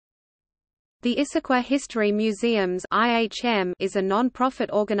The Issaquah History Museums (IHM) is a non-profit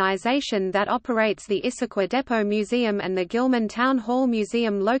organization that operates the Issaquah Depot Museum and the Gilman Town Hall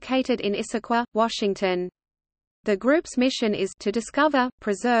Museum located in Issaquah, Washington. The group's mission is to discover,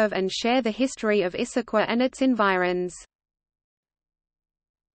 preserve and share the history of Issaquah and its environs.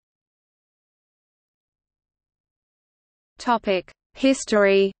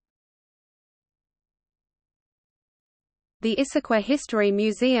 History. The Issaquah History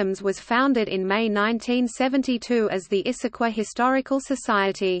Museums was founded in May 1972 as the Issaquah Historical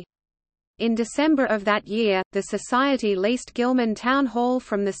Society. In December of that year, the Society leased Gilman Town Hall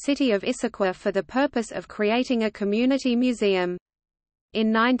from the city of Issaquah for the purpose of creating a community museum.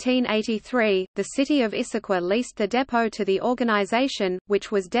 In 1983, the city of Issaquah leased the depot to the organization,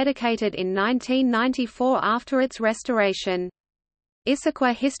 which was dedicated in 1994 after its restoration.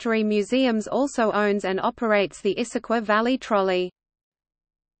 Issaquah History Museums also owns and operates the Issaquah Valley Trolley.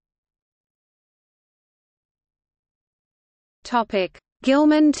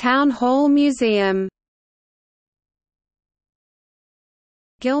 Gilman Town Hall Museum.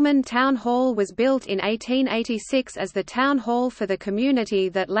 Gilman Town Hall was built in 1886 as the town hall for the community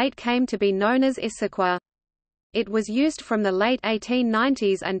that late came to be known as Issaquah. It was used from the late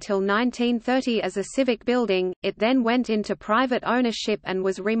 1890s until 1930 as a civic building. It then went into private ownership and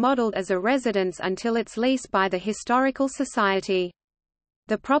was remodeled as a residence until its lease by the Historical Society.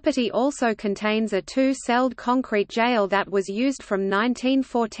 The property also contains a two-celled concrete jail that was used from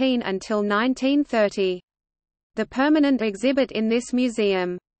 1914 until 1930. The permanent exhibit in this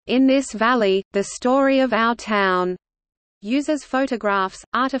museum, "In This Valley, The Story of Our Town," uses photographs,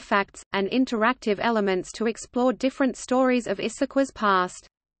 artifacts, and interactive elements to explore different stories of Issaquah's past.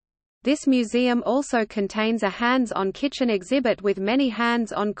 This museum also contains a hands-on kitchen exhibit with many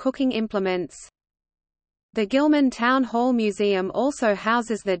hands-on cooking implements. The Gilman Town Hall Museum also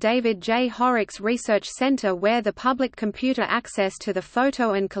houses the David J. Horrocks Research Center, where the public computer access to the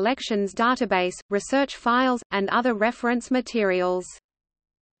photo and collections database, research files, and other reference materials.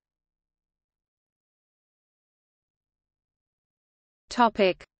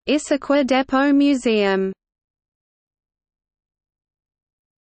 Issaquah Depot Museum.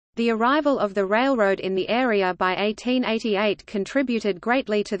 The arrival of the railroad in the area by 1888 contributed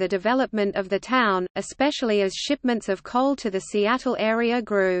greatly to the development of the town, especially as shipments of coal to the Seattle area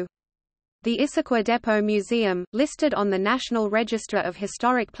grew. The Issaquah Depot Museum, listed on the National Register of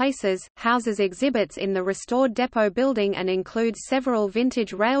Historic Places, houses exhibits in the restored depot building and includes several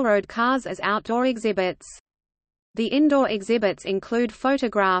vintage railroad cars as outdoor exhibits. The indoor exhibits include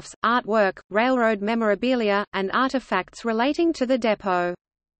photographs, artwork, railroad memorabilia, and artifacts relating to the depot.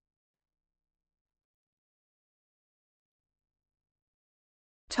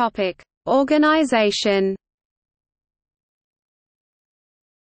 Organization.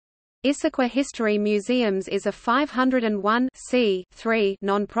 Issaquah History Museums is a 501(c)(3)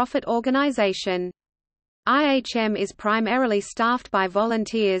 non-profit organization. IHM is primarily staffed by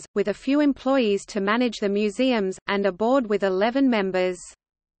volunteers, with a few employees to manage the museums, and a board with 11 members.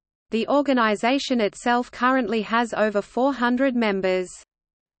 The organization itself currently has over 400 members.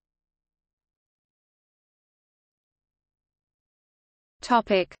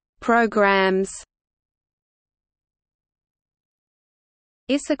 Programs.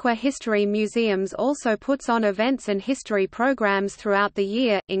 Issaquah History Museums also puts on events and history programs throughout the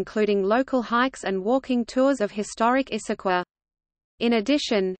year, including local hikes and walking tours of historic Issaquah. In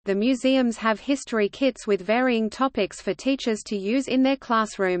addition, the museums have history kits with varying topics for teachers to use in their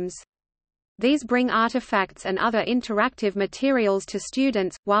classrooms. These bring artifacts and other interactive materials to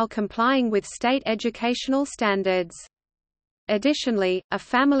students, while complying with state educational standards. Additionally, a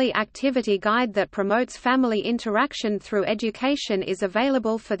family activity guide that promotes family interaction through education is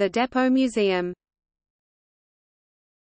available for the Depot Museum.